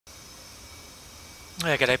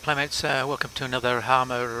G'day playmates, welcome to another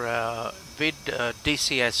Hammer vid,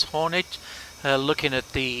 DCS Hornet, looking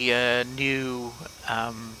at the new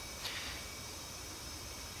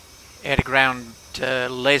air-to-ground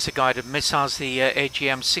laser-guided missiles, the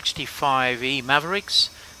AGM65E Mavericks.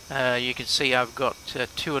 You can see I've got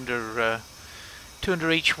two under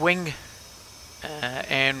each wing,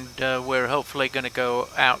 and we're hopefully going to go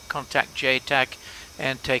out, contact JTAC,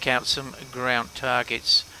 and take out some ground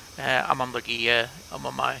targets. I'm on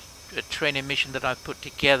my training mission that I've put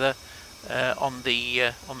together on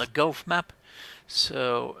the Gulf map.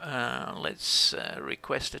 So let's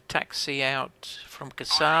request a taxi out from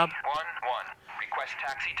Kasab. 1-1. Request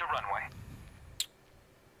taxi to runway.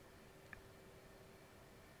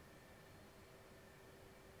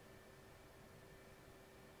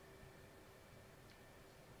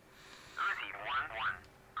 Uzi 1-1.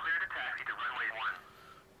 Clear to taxi to runway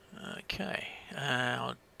 1. Okay,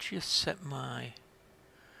 I'll just set my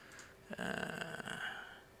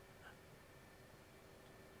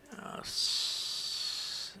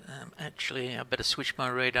actually I better switch my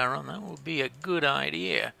radar on. That would be a good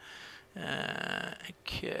idea.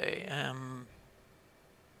 Okay,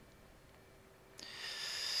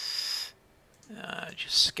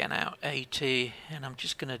 just scan out AT, and I'm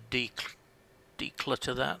just going to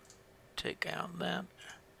declutter that, take out that,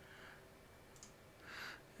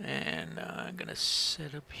 and I'm going to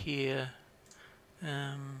set up here.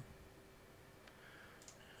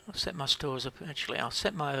 I'll set my stores up. Actually, I'll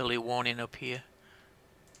set my early warning up here.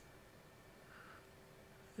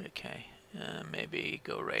 Okay, maybe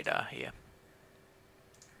go radar here.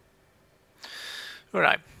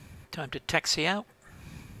 Alright, time to taxi out.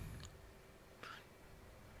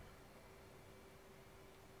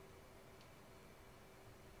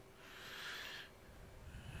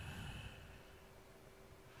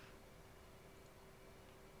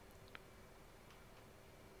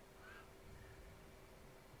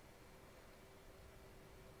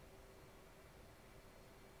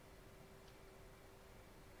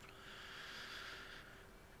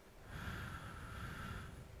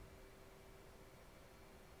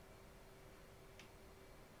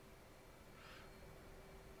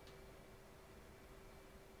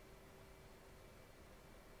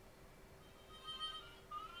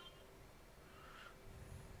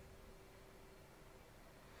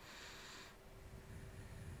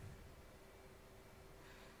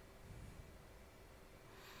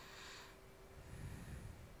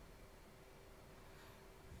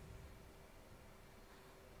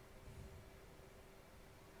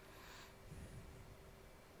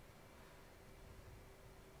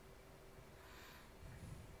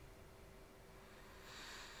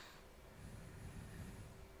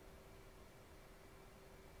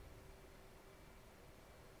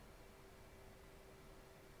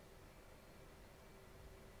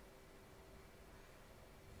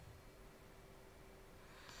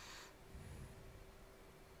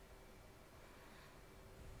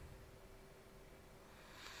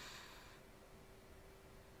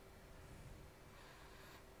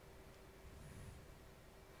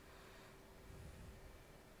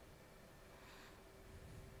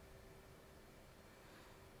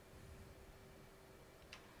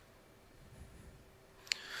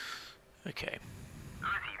 Okay. Uzi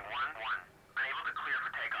 1-1. Unable to clear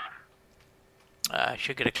for takeoff. I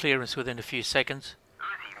should get a clearance within a few seconds.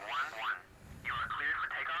 Uzi 1-1. You are cleared for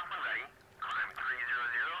takeoff when ready. Climb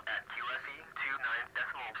 300 at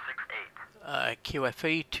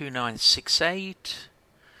QFE 29.68.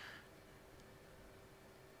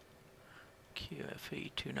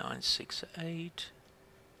 QFE 2968.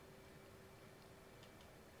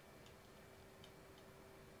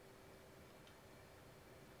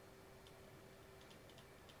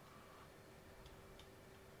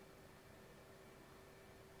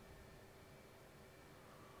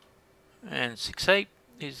 And 68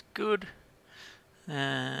 is good.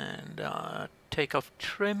 And takeoff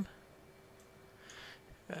trim.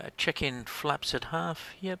 Check in flaps at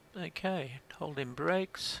half. Yep, okay. Holding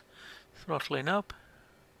brakes. Throttling up.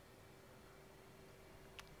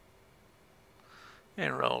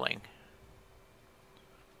 And rolling.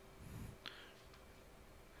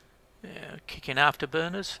 Kicking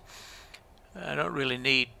afterburners. I don't really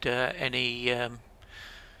need any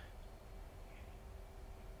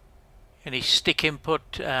stick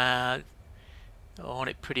input. On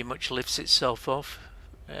it pretty much lifts itself off,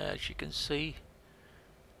 as you can see.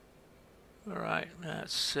 Alright,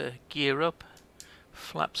 let's gear up.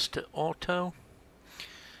 Flaps to auto.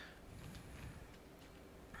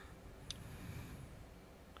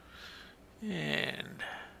 And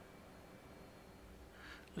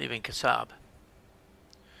leaving Kasab.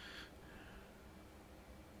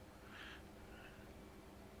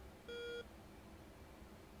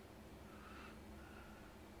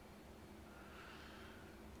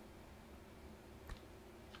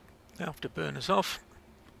 afterburners off,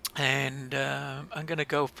 and I'm going to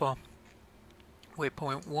go for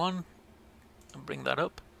waypoint 1 and bring that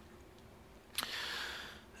up,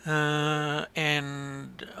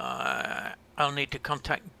 and I'll need to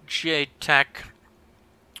contact JTAC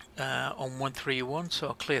on 131, so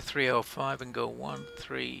I'll clear 305 and go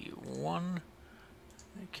 131.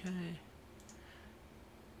 Okay,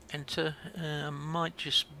 enter. Might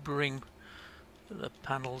just bring the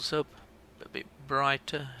panels up a bit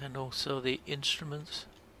brighter, and also the instruments.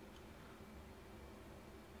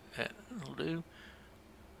 That'll do.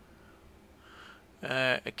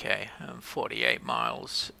 Okay, I'm 48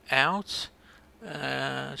 miles out.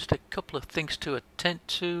 Just a couple of things to attend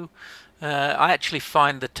to. I actually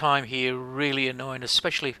find the time here really annoying,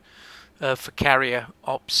 especially for carrier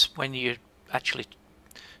ops, when you're actually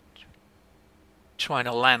trying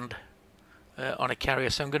to land on a carrier.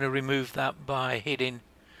 So I'm going to remove that by hitting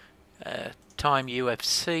time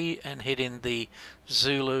UFC and hitting the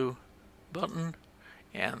Zulu button,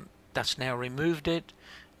 and that's now removed it.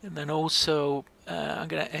 And then also I'm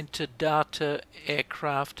going to enter data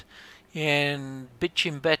aircraft, and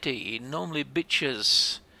Bitchin' Betty normally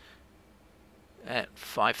bitches at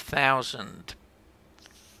 5,000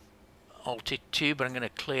 altitude, but I'm going to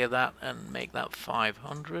clear that and make that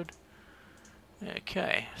 500.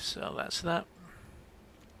 Okay, so that's that.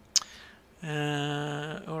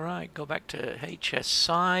 Alright, go back to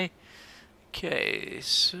HSI. Okay,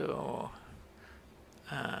 so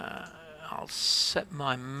I'll set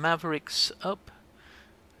my Mavericks up.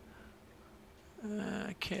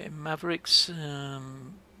 Okay, Mavericks,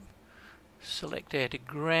 select air to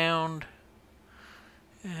ground,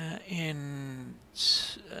 and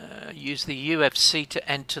use the UFC to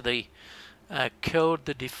enter the code.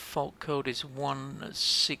 The default code is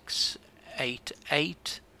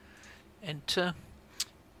 1688. Enter,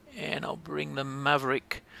 and I'll bring the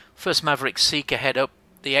first Maverick Seeker head up.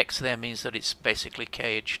 The X there means that it's basically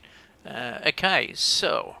caged. Okay,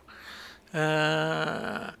 so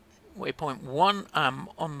waypoint 1, I'm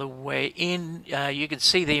on the way in. You can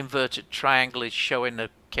see the inverted triangle is showing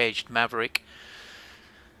the caged Maverick.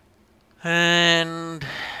 And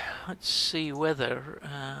let's see whether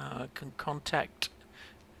I can contact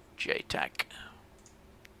JTAC.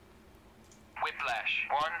 Whiplash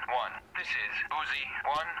 1-1. This is Uzi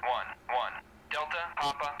 1-1-1. Delta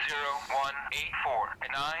Papa 0184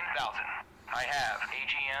 at 9,000. I have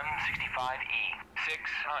AGM65E 600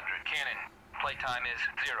 cannon. Playtime is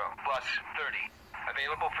 0 plus 30.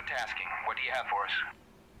 Available for tasking. What do you have for us?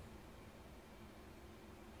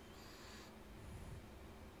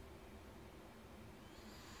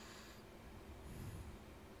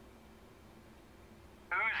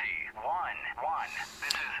 Uzi 1-1.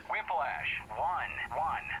 This is Whiplash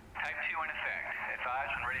 1-1. Type 2 in effect.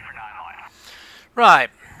 Advised and ready for 9-line. Right,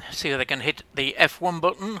 see if they can hit the F1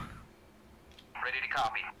 button. Ready to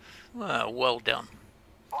copy. Well done.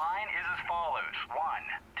 Line is as follows. 1,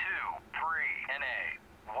 2, 3, NA.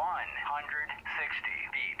 160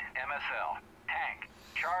 feet. MSL. Tank.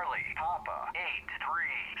 Charlie. Papa.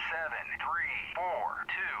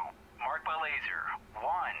 837342. Marked by laser.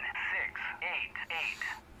 1688.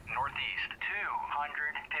 Northeast.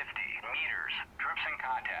 250 meters. Troops in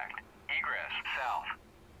contact. Egress. South.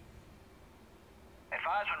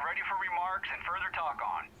 Advise when ready for remarks and further talk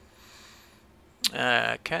on.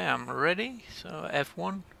 Okay, I'm ready. So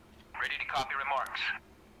F1. Ready to copy remarks.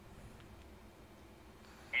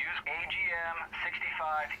 Use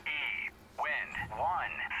AGM65E. Wind 160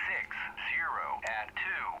 at 2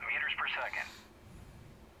 meters per second.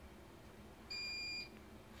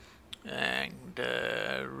 And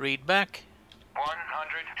read back.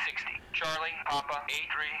 160. Charlie, Papa,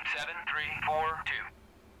 837342.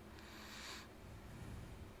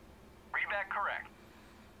 Read back correct.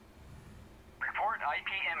 Report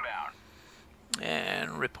IP inbound.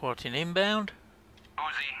 And reporting inbound.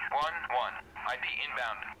 Uzi 1-1. IP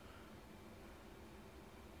inbound.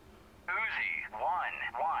 Uzi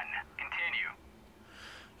 1-1. Continue.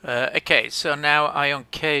 Okay, so now I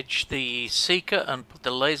uncage the Seeker and put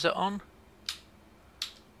the laser on.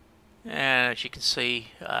 And as you can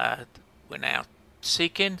see, we're now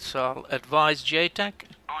seeking, so I'll advise JTAC.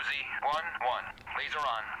 Uzi 1-1. Laser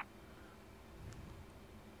on.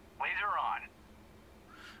 Laser on.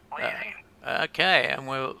 Blazing. Okay, and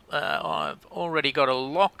I've already got a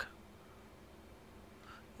lock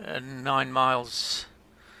 9 miles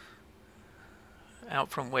out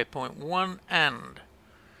from waypoint 1 and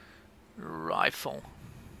rifle.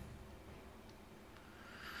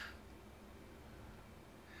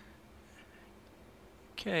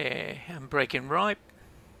 Okay, I'm braking right.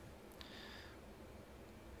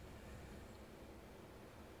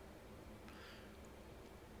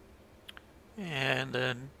 And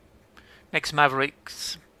then next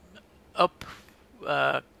Mavericks up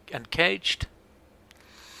and caged.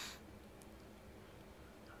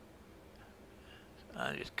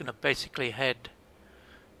 I'm just going to basically head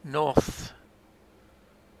north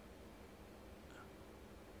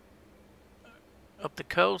up the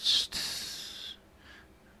coast,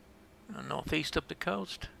 northeast up the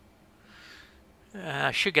coast.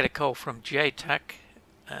 I should get a call from JTAC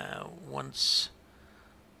once.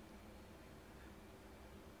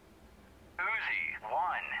 Uzi 1-1,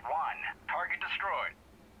 target destroyed.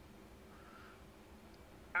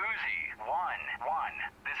 Uzi 1-1,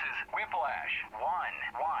 this is Whiplash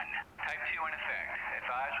 1-1, Type 2 in effect,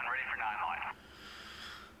 advised and ready for 9 line.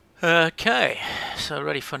 Okay, so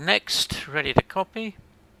ready for next, ready to copy.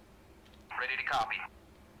 Ready to copy.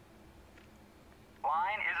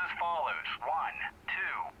 Line is as follows: 1, 2,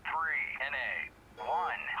 3, NA,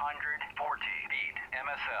 140 feet,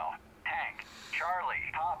 MSL. Tank,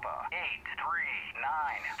 Charlie, Papa,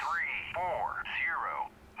 83934,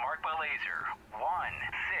 marked by laser,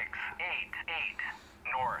 1688,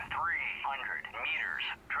 north 300 meters,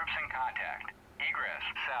 troops in contact, egress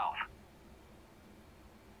south.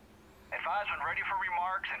 Advise when ready for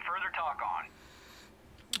remarks and further talk on.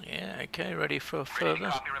 Yeah, okay, ready for Ready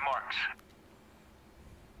further. to copy remarks.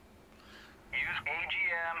 Use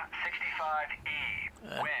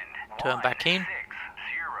AGM65E. Wind. Turn back in.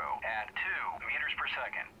 160 at 2 meters per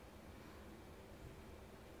second.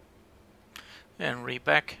 And read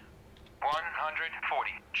back.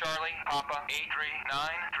 140. Charlie, Papa,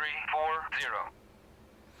 83934.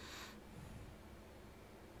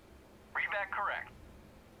 Read back correct.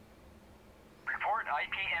 Report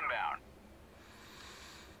IP inbound.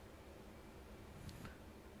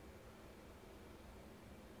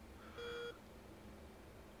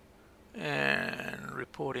 And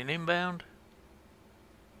reporting inbound.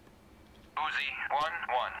 Uzi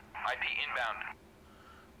 1-1. IP inbound.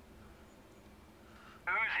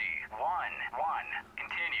 Uzi 1-1.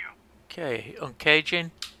 Continue. Okay,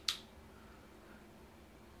 uncaging.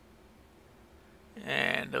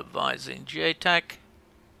 And advising JTAC.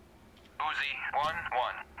 Uzi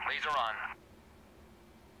 1-1. Laser on.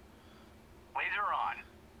 Laser on.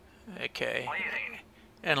 Okay. Blazing.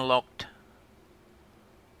 And locked.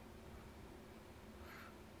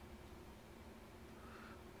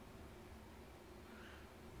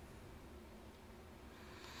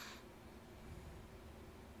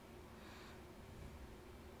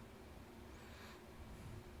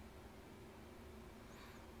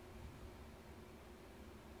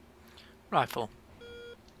 Rifle.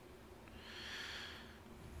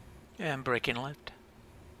 And braking left.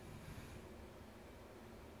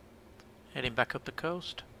 Heading back up the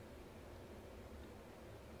coast.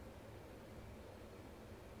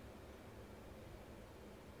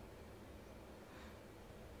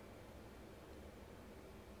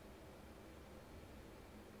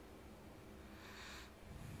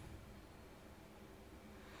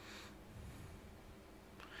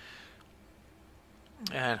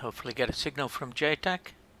 And hopefully get a signal from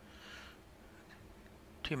JTAC.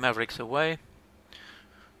 2 Mavericks away.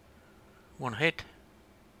 1 hit.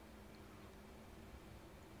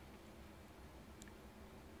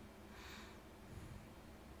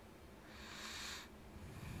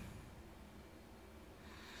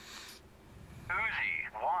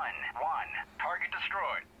 Uzi 1-1. Target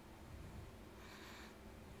destroyed.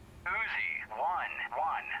 Uzi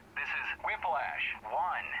 1-1. This is Whiplash 1-1.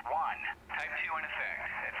 Type 2 in effect.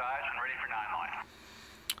 Advised and ready for 9 line.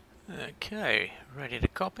 Okay, ready to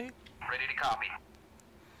copy. Ready to copy.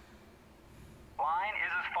 Line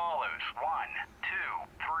is as follows: 1, 2,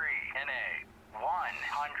 3, NA,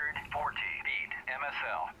 140 feet,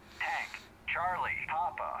 MSL. Tank, Charlie,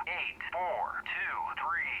 Papa,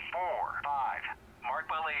 84234, marked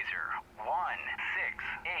by laser,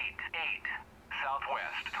 1688,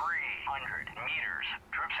 southwest, 300 meters,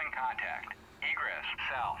 troops in contact, egress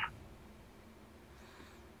south.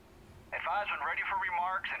 Advise when ready for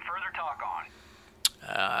remarks and further talk on.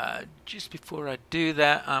 Just before I do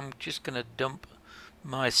that, I'm just going to dump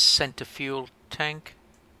my center fuel tank.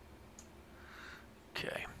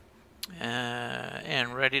 Okay.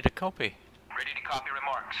 And ready to copy. Ready to copy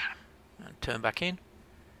remarks. And turn back in.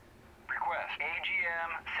 Request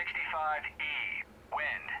AGM65E.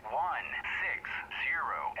 Wind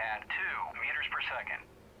 160 at 2 meters per second.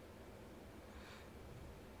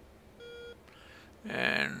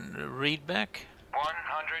 And read back.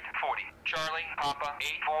 140. Charlie, Papa,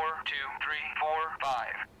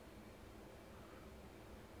 84234.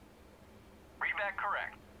 Read back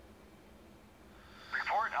correct.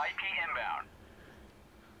 Report IP inbound.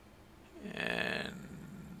 And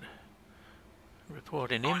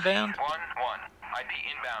Reporting inbound. 1-1, IP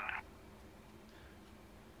inbound.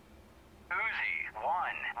 Uzi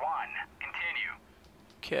 1-1, continue.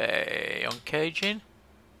 Okay, on caging.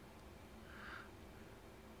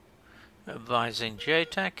 Advising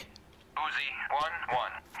JTAC. Uzi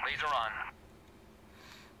 1-1, laser on.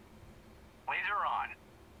 Laser on.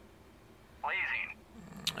 Blazing.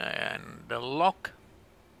 And the lock.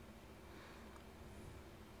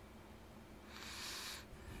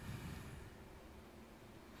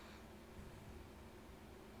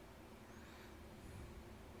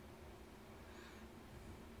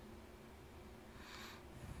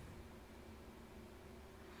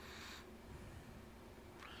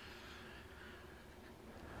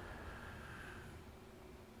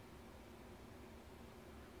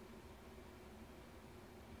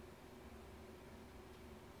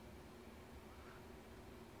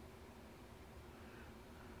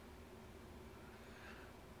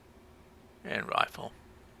 And rifle.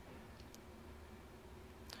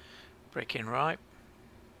 Breaking right.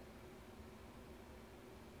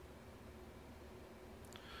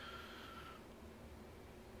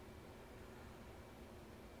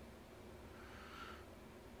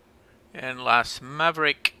 And last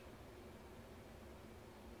Maverick.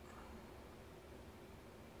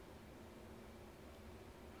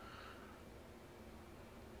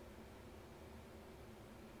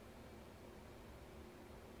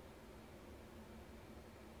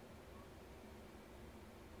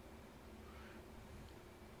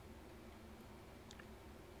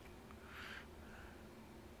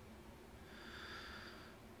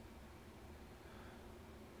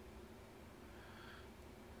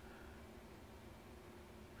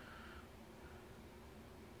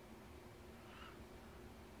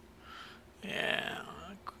 Yeah,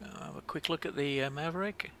 I'll have a quick look at the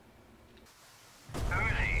Maverick.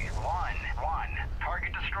 Uzi 1-1,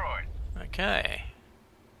 target destroyed. Okay.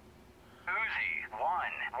 Uzi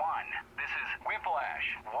 1-1, this is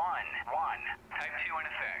Whiplash 1-1. Type 2 in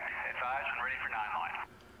effect. Advise when ready for 9 line.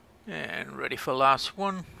 And ready for last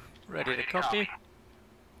one. Ready to copy.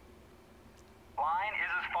 Line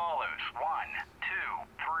is as follows. 1, 2,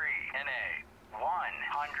 3, NA.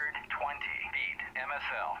 120 feet.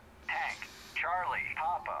 MSL. Tank. Charlie.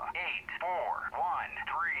 Papa. 8, 4, 1,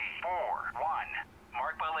 3, 4, 1.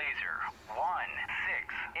 Marked by laser. 1,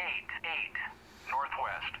 6, 8, 8.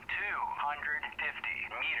 Northwest. 250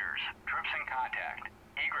 meters. Troops in contact.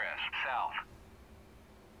 Egress. South.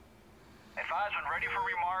 Advise when ready for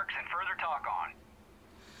remarks and further talk on.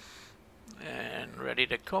 And ready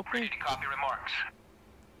to copy. Ready to copy remarks.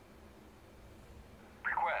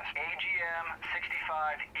 Request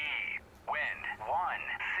AGM65E. Wind 160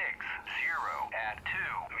 at 2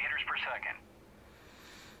 meters per second.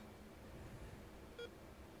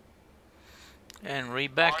 And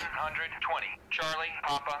read back. 120. Charlie,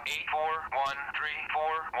 Papa,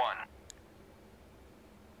 841341.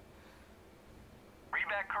 Read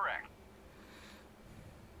back correct.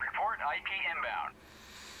 Report IP inbound.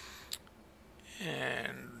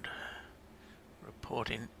 And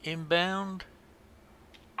reporting inbound.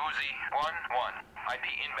 Uzi 1-1. IP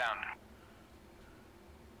inbound.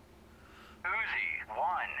 Uzi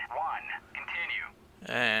 1-1. Continue.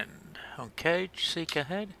 And on cage, seek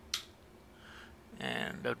ahead.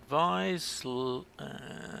 And advise laser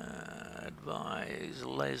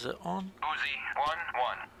on. Uzi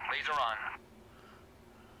 1-1. Laser on.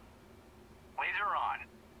 Laser on.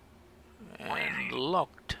 And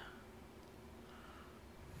locked.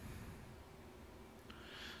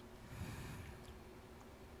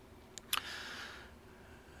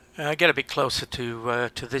 Get a bit closer to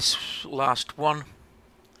this last one.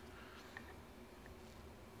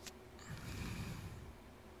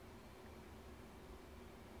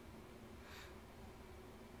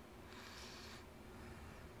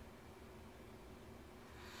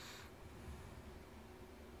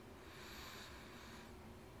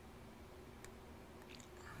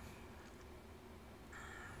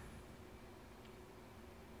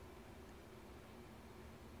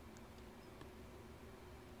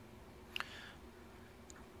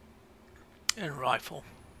 And rifle.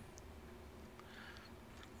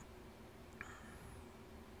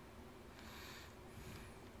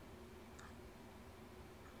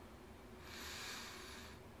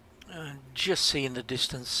 And just see in the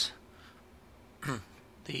distance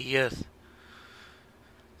the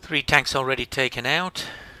 3 tanks already taken out.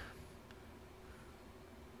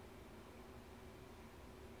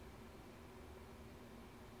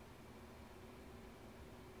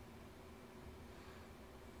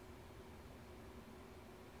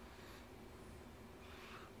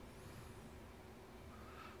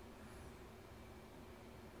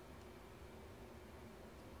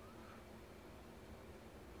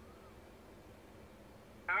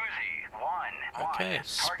 Okay, Target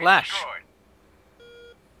splash. destroyed.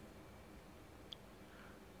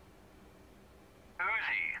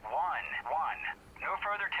 Uzi 1-1. No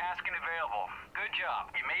further tasking available. Good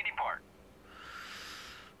job. You may depart.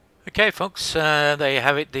 Okay, folks, there you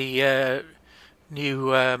have it. The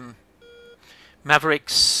new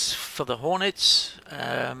Mavericks for the Hornets.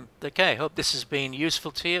 Okay, hope this has been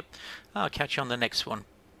useful to you. I'll catch you on the next one.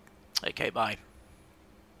 Okay, bye.